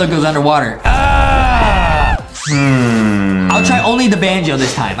the trailer goes underwater. I'll try only the banjo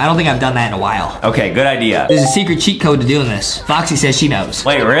this time. I don't think I've done that in a while. Okay, good idea. There's a secret cheat code to doing this. Foxy says she knows.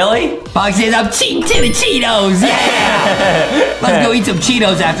 Wait, really? Foxy says, I'm cheating to the Cheetos. Yeah! Let's go eat some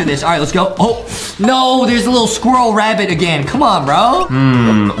Cheetos after this. All right, let's go. Oh, no, there's a little squirrel rabbit again. Come on, bro.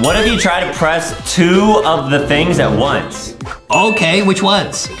 What if you try to press 2 of the things at once? Okay, which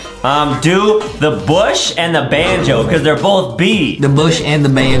ones? Do the bush and the banjo, because they're both B. The bush and the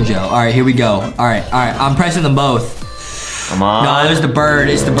banjo. All right, here we go. All right. I'm pressing them both. Come on. No, there's the bird.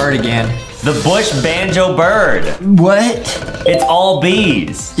 It's the bird again. The bush banjo bird. What? It's all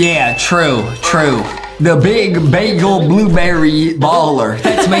B's. Yeah, true. The big bagel blueberry baller.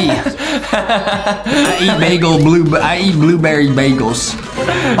 That's me. I eat blueberry bagels.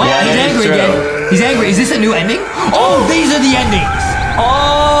 Oh, yeah, he's angry again. He's angry. Is this a new ending? Oh, these are the endings.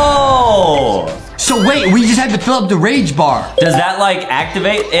 Oh! So wait, we just have to fill up the rage bar. Does that like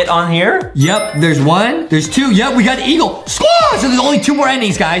activate it on here? Yep, there's one, there's two. Yep, we got the eagle. Score! So there's only 2 more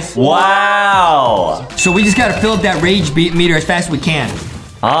endings, guys. Wow. So we just gotta fill up that rage meter as fast as we can.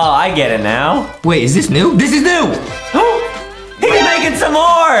 Oh, I get it now. Wait, is this new? This is new. He's making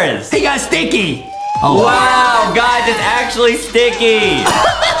s'mores. He got sticky. Oh, wow, guys, it's actually sticky.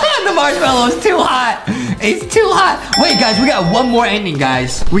 The marshmallow is too hot. It's too hot. Wait, guys, we got one more ending,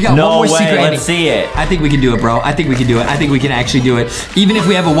 guys. We got one more secret ending. Let's see it. I think we can do it, bro. I think we can do it. I think we can actually do it. Even if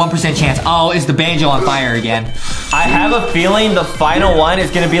we have a 1% chance. Oh, is the banjo on fire again? I have a feeling the final one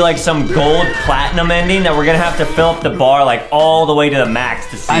is gonna be like some gold platinum ending that we're gonna have to fill up the bar like all the way to the max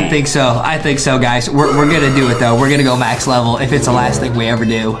to see. I think so. I think so, guys. We're gonna do it, though. We're gonna go max level if it's the last thing we ever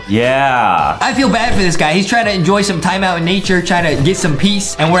do. Yeah. I feel bad for this guy. He's trying to enjoy some time out in nature, trying to get some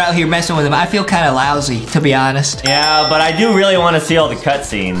peace, and we're out here messing with him. I feel kind of lousy, to be honest. Yeah, but I do really want to see all the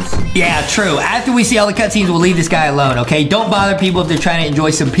cutscenes. Yeah, true. After we see all the cutscenes, we'll leave this guy alone, okay? Don't bother people if they're trying to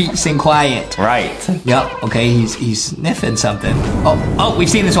enjoy some peace and quiet. Right. Yep, okay, he's sniffing something. Oh, we've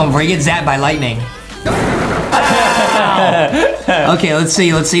seen this one before. He gets zapped by lightning. Okay, let's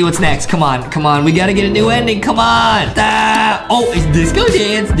see what's next. Come on, we gotta get a new ending. Come on. Oh, it's disco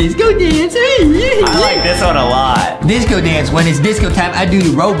dance. I like this one a lot. Disco dance. When it's disco time, I do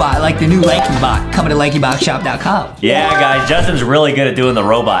the robot, like the new LankyBot. Coming to LankyBoxShop.com. Yeah, guys, Justin's really good at doing the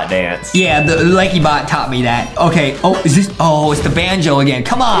robot dance. Yeah, the LankyBot taught me that. Okay. Oh, it's the banjo again.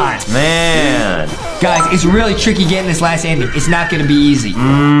 Come on, man. Guys, it's really tricky getting this last ending. It's not gonna be easy.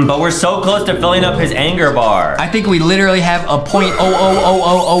 But we're so close to filling up his anger bar. I think we literally have a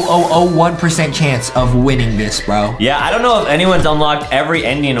 0.0000001% chance of winning this, bro. Yeah, I don't know if anyone's unlocked every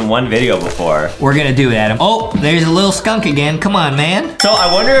ending in one video before. We're gonna do it, Adam. Oh, there's a little skunk again. Come on, man. So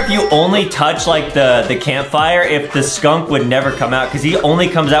I wonder if you only touch like the campfire, if the skunk would never come out, because he only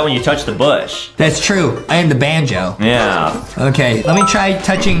comes out when you touch the bush. That's true. I am the banjo. Yeah. Okay, let me try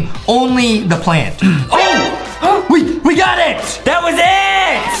touching only the plant. Oh! We got it! That was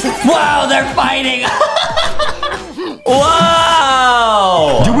it! Wow, they're fighting!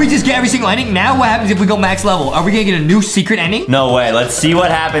 Whoa! Did we just get every single ending? Now what happens if we go max level? Are we gonna get a new secret ending? No way. Let's see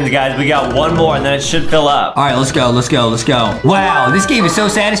what happens, guys. We got one more and then it should fill up. All right, let's go. Wow, this game is so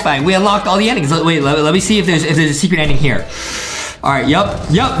satisfying. We unlocked all the endings. Wait, let me see if there's a secret ending here. All right, yep,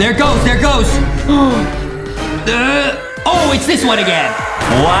 there it goes. Oh, it's this one again.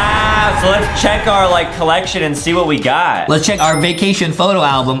 Wow, so let's check our like collection and see what we got. Let's check our vacation photo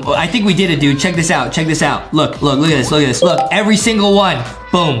album. I think we did it, dude. Check this out. Look at this. Look, every single one.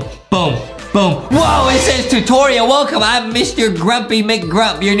 Boom. Whoa, it says tutorial. Welcome, I'm Mr. Grumpy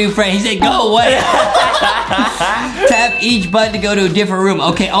McGrump, your new friend. He said, go away. Tap each button to go to a different room.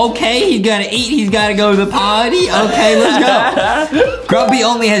 Okay, he's gotta eat. He's gotta go to the party. Okay, let's go. Grumpy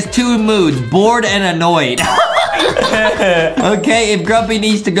only has 2 moods, bored and annoyed. Okay, if Grumpy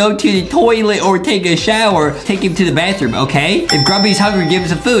needs to go to the toilet or take a shower, take him to the bathroom, okay? If Grumpy's hungry, give him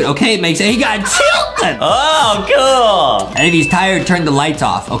some food, okay? It makes sense. He got tilted! Oh, cool! And if he's tired, turn the lights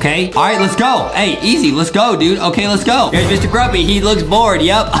off, okay? All right, let's go. Hey, easy, let's go, dude. Okay, let's go. Here's Mr. Grumpy. He looks bored,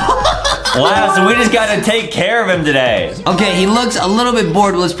 yep. Wow, so we just gotta take care of him today. Okay, he looks a little bit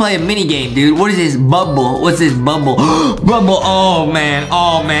bored. Let's play a mini game, dude. What is this bubble? What's this bubble? Bubble, oh man,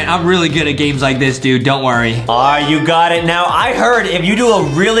 I'm really good at games like this, dude. Don't worry. You got it. Now, I heard if you do a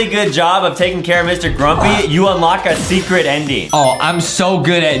really good job of taking care of Mr. Grumpy, you unlock a secret ending. Oh, I'm so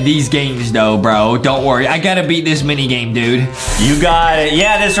good at these games, though, bro. Don't worry. I gotta beat this mini game, dude. You got it.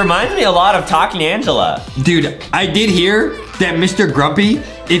 Yeah, this reminds me a lot of Talking Angela. Dude, I did hear that Mr. Grumpy,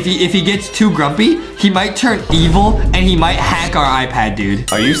 if he gets too grumpy, he might turn evil and he might hack our iPad,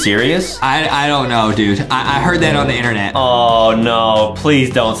 dude. Are you serious? I don't know, dude. I heard that on the internet. Oh, no.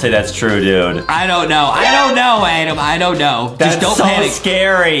 Please don't say that's true, dude. I don't know, Adam. I don't know. That's just don't so panic.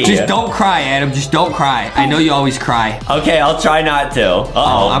 Scary. Just don't cry, Adam. Just don't cry. I know you always cry. Okay, I'll try not to.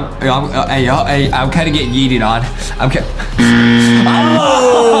 Uh-oh. I'm kind of getting yeeted on.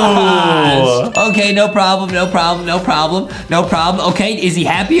 Oh! Okay, no problem. Okay, is he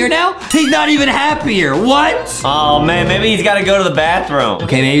happier now? He's not even happier. What? Oh, man, maybe he's got to go to the bathroom.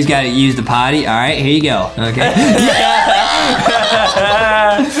 Okay, maybe he's got to use the potty. All right, here you go. Okay.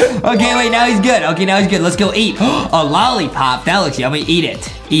 Okay, wait, now he's good. Okay, now he's good. Let's go eat. A lollipop. That looks yummy. Eat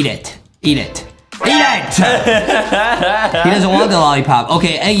it. He doesn't want the lollipop.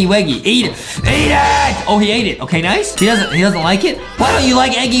 Okay, Eggy Weggy, eat it. Oh, he ate it. Okay, nice. He doesn't like it. Why don't you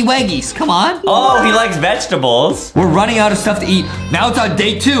like Eggy Weggies? Come on. Oh, he likes vegetables. We're running out of stuff to eat. Now it's on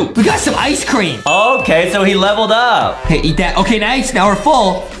day 2. We got some ice cream. Okay, so he leveled up. Okay, eat that. Okay, nice. Now we're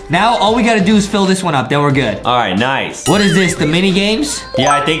full. Now, all we gotta do is fill this one up. Then we're good. All right, nice. What is this? The mini games?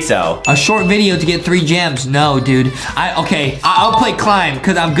 Yeah, I think so. A short video to get 3 gems. No, dude. I'll play climb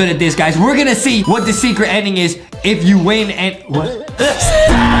because I'm good at this, guys. We're gonna see what the secret ending is if you win and... What?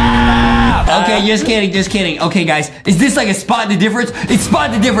 Okay, just kidding. Okay, guys. Is this like a spot the difference? It's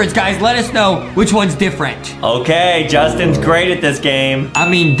spot the difference, guys. Let us know which one's different. Okay, Justin's great at this game. I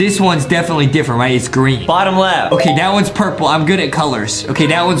mean, this one's definitely different, right? It's green. Bottom left. Okay, that one's purple. I'm good at colors. Okay,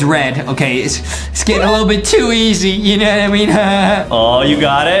 that one's red. Okay, it's getting a little bit too easy. You know what I mean? Oh, you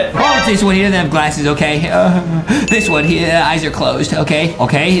got it? Oh, it's this one. He doesn't have glasses, okay? This one, eyes are closed, okay?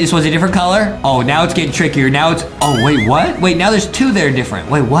 Okay, this one's a different color. Oh, now it's getting trickier. Now it's... Oh, wait, what? Wait, now there's 2 that are different.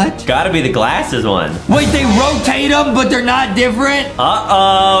 Wait, what? Gotta be the glasses one. Wait, they rotate them, but they're not different?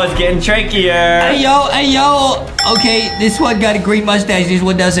 Uh-oh, it's getting trickier. Hey, yo. Okay, this one got a green mustache. This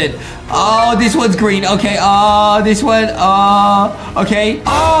one doesn't. Oh, this one's green. Okay, oh, this one. Oh, okay.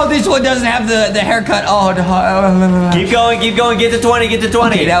 Oh, this one doesn't have the haircut. Oh, no. Keep going. Get to 20.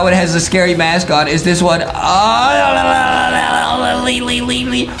 Okay, that one has a scary mask on. Is this one?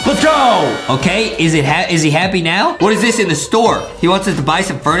 Let's go. Okay, is he happy now? What is this in the store? He wants us to buy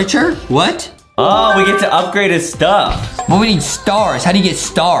some furniture? What? Oh, we get to upgrade his stuff. Well, we need stars. How do you get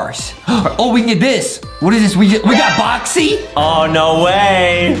stars? Oh, we can get this. What is this? We got Boxy? Oh, no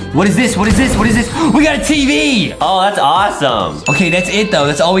way. What is this? We got a TV. Oh, that's awesome. Okay, that's it, though.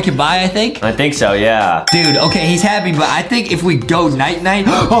 That's all we can buy, I think? I think so, yeah. Dude, okay, he's happy, but I think if we go night-night...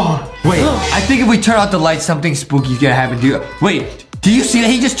 Oh, wait. I think if we turn off the lights, something spooky's gonna happen, dude. Wait. Do you see that?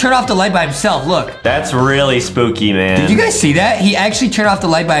 He just turned off the light by himself. Look. That's really spooky, man. Did you guys see that? He actually turned off the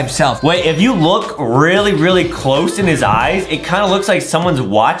light by himself. Wait, if you look really, really close in his eyes, it kind of looks like someone's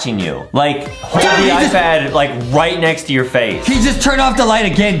watching you. Like, hold the iPad, like, right next to your face. He just turned off the light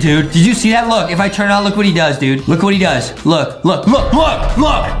again, dude. Did you see that? Look, if I turn it on, look what he does, dude. Look what he does. Look.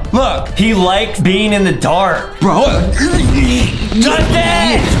 He likes being in the dark. Bro.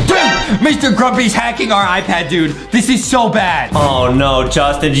 Justin! Dude, Mr. Grumpy's hacking our iPad, dude. This is so bad. Oh, no,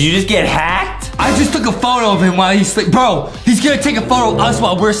 Justin. Did you just get hacked? I just took a photo of him while he's sleeping. Bro, he's gonna take a photo of us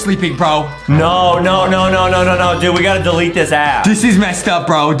while we're sleeping, bro. No. Dude, we gotta delete this app. This is messed up,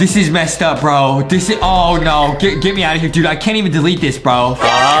 bro. Oh, no. Get me out of here, dude. I can't even delete this, bro.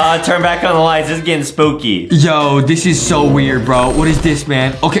 Turn back on the lights. This is getting spooky. Yo, this is so weird, bro. What is this,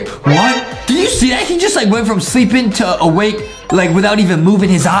 man? Okay, what? Did you see that? He just, like, went from sleeping to awake, like, without even moving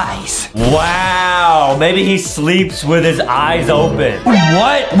his eyes. Wow. Maybe he sleeps with his eyes open.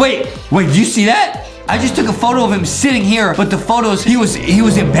 What? Wait, did you see that? I just took a photo of him sitting here, but the photos, he was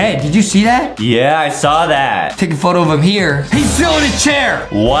in bed. Did you see that? Yeah, I saw that. Take a photo of him here. He's still in a chair.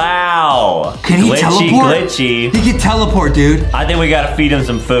 Wow. Can he teleport? Glitchy. He can teleport, dude. I think we gotta feed him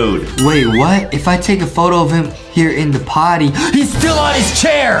some food. Wait, what? If I take a photo of him here in the potty, he's still on his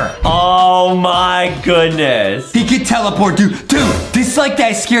chair. Oh my goodness. He can teleport, dude. Dude, this is like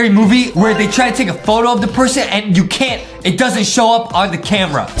that scary movie where they try to take a photo of the person and you can't. It doesn't show up on the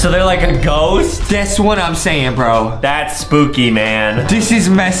camera. So they're like a ghost? That's what I'm saying, bro. That's spooky, man. This is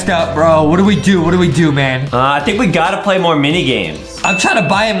messed up, bro. What do we do, man? I think we gotta play more mini games. I'm trying to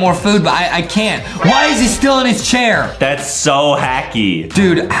buy him more food, but I can't. Why is he still in his chair? That's so hacky.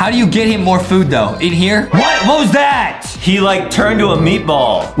 Dude, how do you get him more food, though? In here? What was that? He, like, turned to a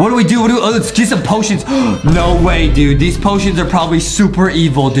meatball. What do we do? Oh, let's get some potions. No way, dude. These potions are probably super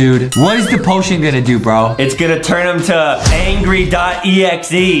evil, dude. What is the potion gonna do, bro? It's gonna turn him to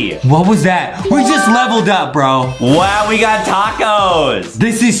angry.exe. What was that? We just leveled up, bro. Wow, we got tacos.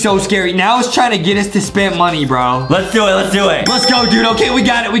 This is so scary. Now it's trying to get us to spend money, bro. Let's do it. Let's go, dude. Okay, we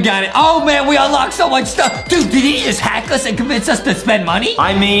got it. Oh, man, we unlocked so much stuff. Dude, did he just hack us and convince us to spend money?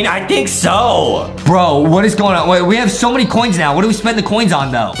 I mean, I think so. Bro, what is going on? Wait, we have so many coins now. What do we spend the coins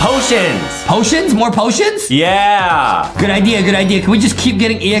on, though? Potions. Potions? More potions? Yeah. Good idea. Can we just keep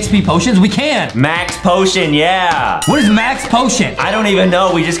getting EXP potions? We can. Max potion, yeah. What is max potion? I don't even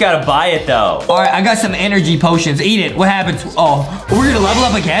know. We just gotta buy it, though. All right, I got some energy potions. Eat it. What happens? Oh, we're gonna level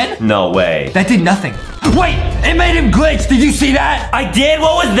up again? No way. That did nothing. Wait, it made him glitch. Did you see that? I did?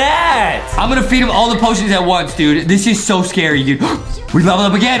 What was that? I'm gonna feed him all the potions at once, dude. This is so scary, dude. We leveled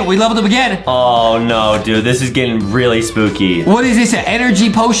up again. Oh, no, dude. This is getting really spooky. What is this, an energy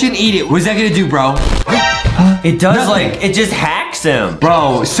potion? Eat it. What's that gonna do, bro? It does, nothing. like, it just hacks him.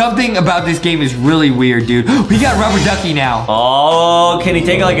 Bro, something about this game is really weird, dude. We got Rubber Ducky now. Oh, can he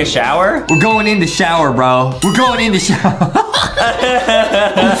take, like, a shower? We're going in the shower, bro. We're going in the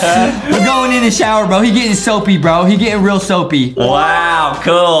shower, bro. He getting soapy, bro. He getting real soapy. Wow,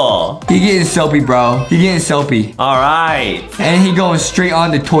 cool. He getting soapy, bro. He getting soapy. All right. And he going straight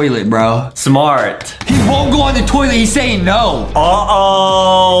on the toilet, bro. Smart. He won't go on the toilet. He's saying no.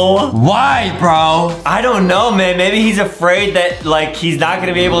 Uh-oh. Why, bro? I don't know, man. Maybe he's afraid that, like, he's not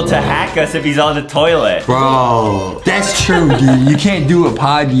gonna be able to hack us if he's on the toilet. Bro, that's true, dude. You can't do a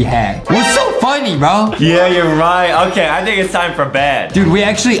podgy hack. What's so funny, bro? Yeah, you're right. Okay, I think it's time for bed. Dude,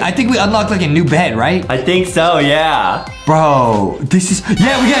 I think we unlocked like a new bed, right? I think so, yeah. Bro,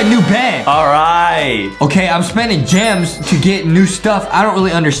 yeah, we got a new bed. All right. Okay, I'm spending gems to get new stuff. I don't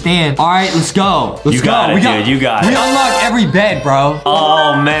really understand. All right, let's go. You got it, dude. You got it. We unlocked every bed, bro.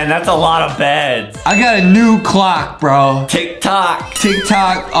 Oh, man, that's a lot of beds. I got a new clock, bro. Tick-tock.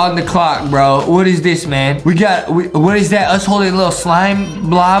 Tick-tock on the clock, bro. What is this, man? What is that? Us holding a little slime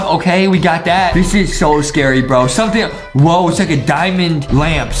blob? Okay, we got that. This is so scary, bro. Whoa, it's like a diamond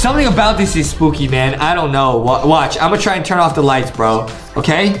lamp. Something about this is spooky, man. I don't know. Watch, I'm gonna try and turn off the lights, bro.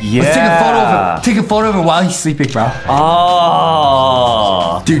 Okay? Yeah. Let's take a photo of him. Take a photo of him while he's sleeping, bro.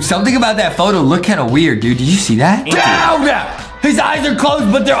 Oh. Dude, something about that photo looked kind of weird, dude. Did you see that? Down! His eyes are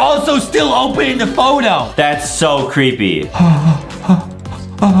closed, but they're also still open in the photo. That's so creepy.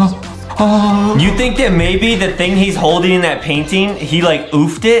 You think that maybe the thing he's holding in that painting, he like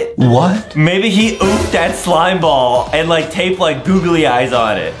oofed it? What? Maybe he oofed that slime ball and like taped like googly eyes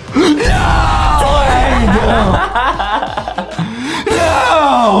on it. No!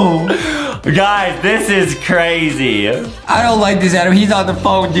 Guys, this is crazy. I don't like this, Adam. He's on the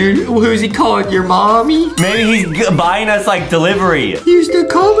phone, dude. Who's he calling? Your mommy? Maybe he's buying us like delivery. He used to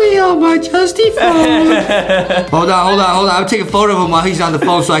call me on my trusty phone. Hold on. I'll take a photo of him while he's on the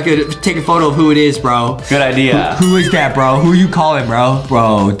phone so I could take a photo of who it is, bro. Good idea. Who is that, bro? Who are you calling, bro?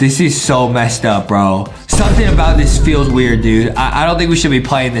 Bro, this is so messed up, bro. Something about this feels weird, dude. I don't think we should be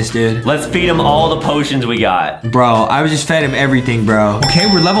playing this, dude. Let's feed him all the potions we got. Bro, I just fed him everything, bro. Okay,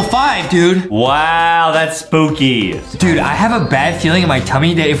 we're level 5, dude. Wow, that's spooky. Dude, I have a bad feeling in my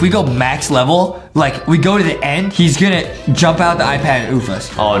tummy that if we go max level, like we go to the end, he's gonna jump out the iPad and oof us.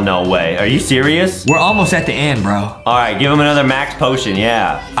 Oh, no way. Are you serious? We're almost at the end, bro. All right, give him another max potion,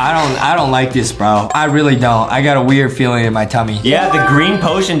 yeah. I don't like this, bro. I really don't. I got a weird feeling in my tummy. Yeah, the green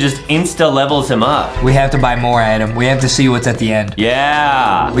potion just insta levels him up. We have to buy more, Adam. We have to see what's at the end.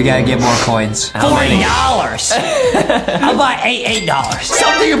 Yeah. We gotta get more coins. How many? $40. I'll buy $8.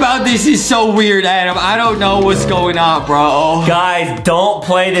 Something about this is so weird, Adam. I don't know what's going on, bro. Guys, don't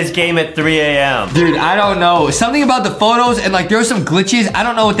play this game at 3 a.m. Dude, I don't know. Something about the photos and like there were some glitches. I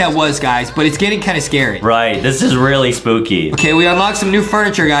don't know what that was, guys, but it's getting kind of scary. Right, this is really spooky. Okay, we unlocked some new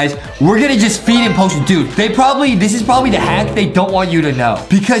furniture, guys. We're gonna just feed him potions. Dude, this is probably the hack they don't want you to know.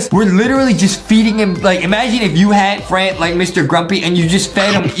 Because we're literally just feeding him, like, imagine if you had Fran, like Mr. Grumpy, and you just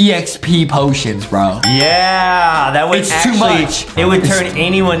fed him EXP potions, bro. Yeah, that would too much. It would turn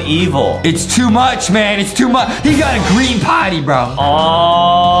anyone evil. It's too much, man. It's too much. He got a green potty, bro.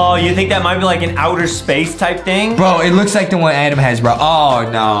 Oh, you think that might be like an outer space type thing? Bro, it looks like the one Adam has, bro. Oh,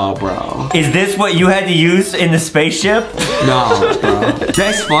 no, bro. Is this what you had to use in the spaceship? No, bro.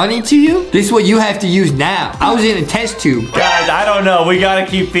 That's funny to you? This is what you have to use now. I was in a test tube. Guys, I don't know. We gotta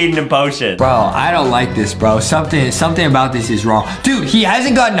keep feeding him potions. Bro, I don't like this, bro. Something about this is wrong. Dude, he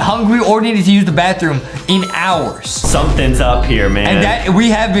hasn't gotten hungry or needed to use the bathroom in hours. Something's up here, man. And we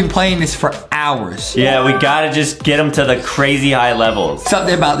have been playing this for hours. Yeah, we gotta just get him to the crazy high levels.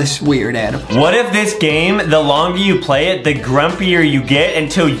 Something about this is weird, Adam. What if this game, the longer you play it, the grumpier you get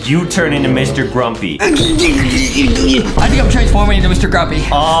until you turn into Mr. Grumpy? I think I'm transforming into Mr. Grumpy.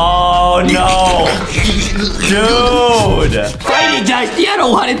 Oh, no. Dude. Fight it, Dusty. I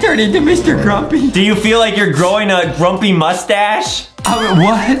don't want to turn into Mr. Grumpy. Do you feel like you're growing a grumpy mustache?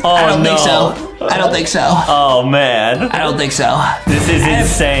 What? Oh, I don't think no. so. I don't think so. Oh, man. I don't think so. This is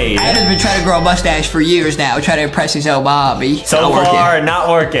insane. Adam's been trying to grow a mustache for years now, trying to impress his old mommy. So far, not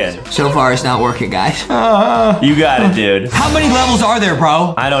working. So far, it's not working, guys. You got it, dude. How many levels are there,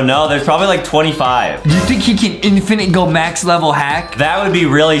 bro? I don't know. There's probably like 25. Do you think he can infinite go max level hack? That would be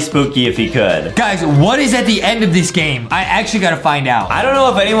really spooky if he could. Guys, what is at the end of this game? I actually gotta find out. I don't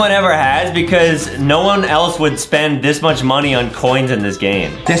know if anyone ever has because no one else would spend this much money on coins in this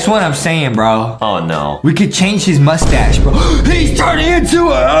game. That's what I'm saying, bro. Oh, no. We could change his mustache, bro. He's turning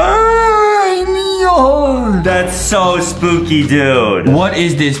into a neon. That's so spooky, dude. What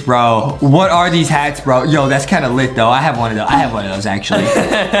is this, bro? What are these hats, bro? Yo, that's kind of lit, though. I have one of those. I have one of those, actually.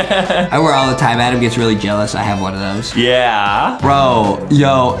 I wear all the time. Adam gets really jealous. I have one of those. Yeah. Bro,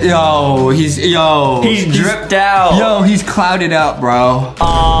 he's dripped out. Yo, he's clouded up, bro.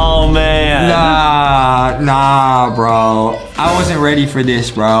 Oh, man. Nah, bro. I wasn't ready for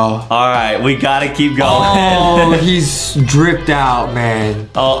this, bro. All right, we gotta keep going. Oh, he's dripped out, man.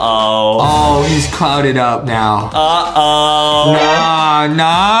 Uh-oh. Oh, he's clouded up now. Uh-oh. No.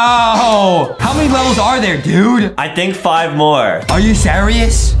 Bro, how many levels are there, dude? I think 5 more. Are you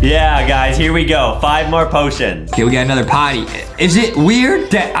serious? Yeah, guys, here we go. 5 more potions. Okay, we got another potty. Is it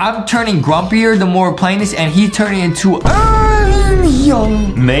weird that I'm turning grumpier the more we're playing this and he's turning into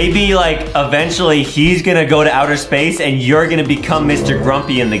young? Maybe, like, eventually he's gonna go to outer space and you're gonna become Mr.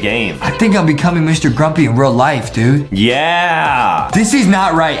 Grumpy in the game. I think I'm becoming Mr. Grumpy in real life, dude. Yeah. This is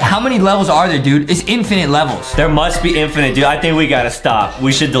not right. How many levels are there, dude? It's infinite levels. There must be infinite, dude. I think we gotta stop.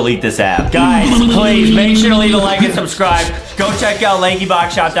 We should delete this app. Guys, please make sure to leave a like and subscribe. Go check out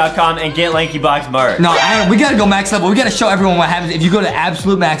LankyBoxShop.com and get LankyBox merch. No, Adam, we gotta go max level. We gotta show everyone what happens if you go to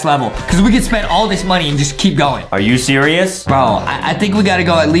absolute max level. Because we could spend all this money and just keep going. Are you serious? Bro, I think we gotta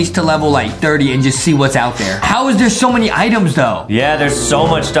go at least to level like 30 and just see what's out there. How is there so many items though? Yeah, there's so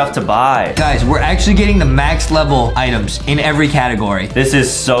much stuff to buy. Guys, we're actually getting the max level items in every category. This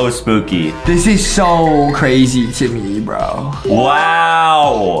is so spooky. This is so crazy to me, bro.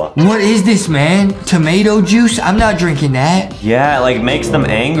 Wow. What is this, man? Tomato juice? I'm not drinking that. Yeah, it like makes them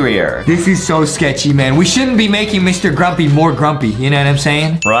angrier. This is so sketchy, man. We shouldn't be making Mr. Grumpy more grumpy. You know what I'm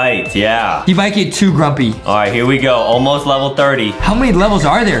saying? Right, yeah. He might get too grumpy. All right, here we go. Almost level 30. How many levels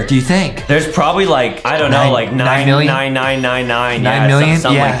are there, do you think? There's probably like, I don't know, like 9 million? 9,999. 9 million?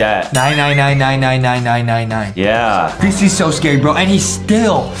 Something Yeah. like that. 9,999,999,999. Yeah. This is so scary, bro. And he's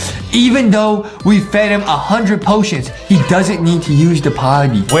still, even though we fed him 100 potions, he doesn't need to use the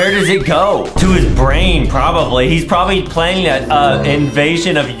potty. Where does it go? To his brain, probably. He's probably planning an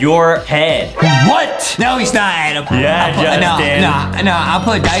invasion of your head. What? No, he's not, Adam. Yeah, Justin. No, I'll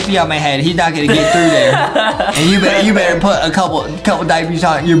put a diaper on my head. He's not gonna get through there. And you better put a couple diapers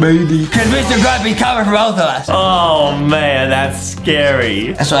on your baby. Cause Mr. Grumpy's coming for both of us. Oh man, that's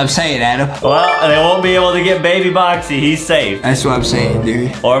scary. That's what I'm saying, Adam. Well, they won't be able to get Baby Boxy. He's safe. That's what I'm saying,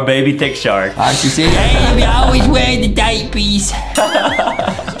 dude. Or Baby Thick Shark. I should say, hey, we always wear the diapers.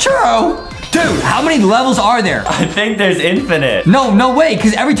 True. Dude, how many levels are there? I think there's infinite. No way,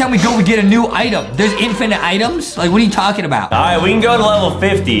 because every time we go, we get a new item. There's infinite items? Like, what are you talking about? All right, we can go to level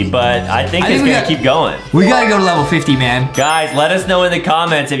 50, but I think it's gonna keep going. We gotta go to level 50, man. Guys, let us know in the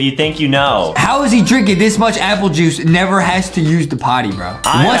comments if you think you know. How is he drinking this much apple juice, never has to use the potty, bro?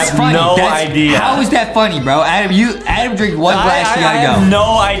 I have no idea. How is that funny, bro? Adam drink one glass, you gotta go. I have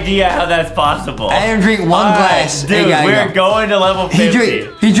no idea how that's possible. Adam drink one glass, dude, we're going to level 50.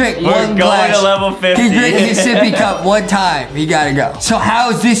 He drank one glass. We're going to level 50. He drank his sippy cup one time. He gotta go. So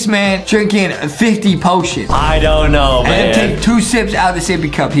how is this man drinking 50 potions? I don't know, man. And take 2 sips out of the sippy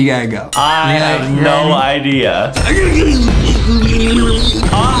cup. He gotta go. I have no idea.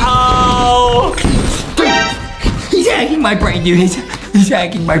 Uh-oh! He's hacking my brain, dude. He's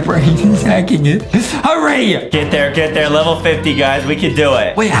hacking my brain. He's hacking it. Hurry! Get there. Level 50, guys. We can do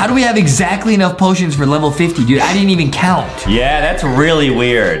it. Wait, how do we have exactly enough potions for level 50, dude? I didn't even count. Yeah, that's really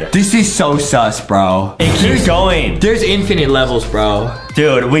weird. This is so sus, bro. It keeps going. There's infinite levels, bro.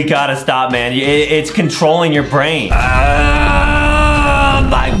 Dude, we gotta stop, man. It's controlling your brain.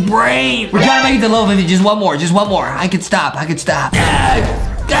 My brain. We gotta make it to level 50. Just one more. I can stop.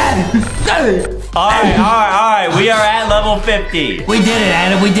 All right. We are at level 50. We did it,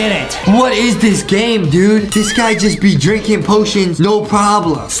 Adam. We did it. What is this game, dude? This guy just be drinking potions, no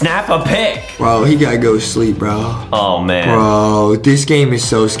problem. Snap a pic. Bro, he gotta go to sleep, bro. Oh, man. Bro, this game is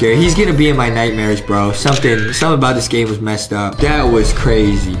so scary. He's gonna be in my nightmares, bro. Something about this game was messed up. That was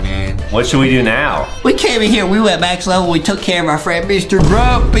crazy, man. What should we do now? We came in here. We went max level. We took care of our friend, Mr.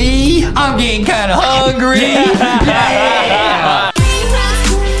 Grumpy. I'm getting kind of hungry. Yeah.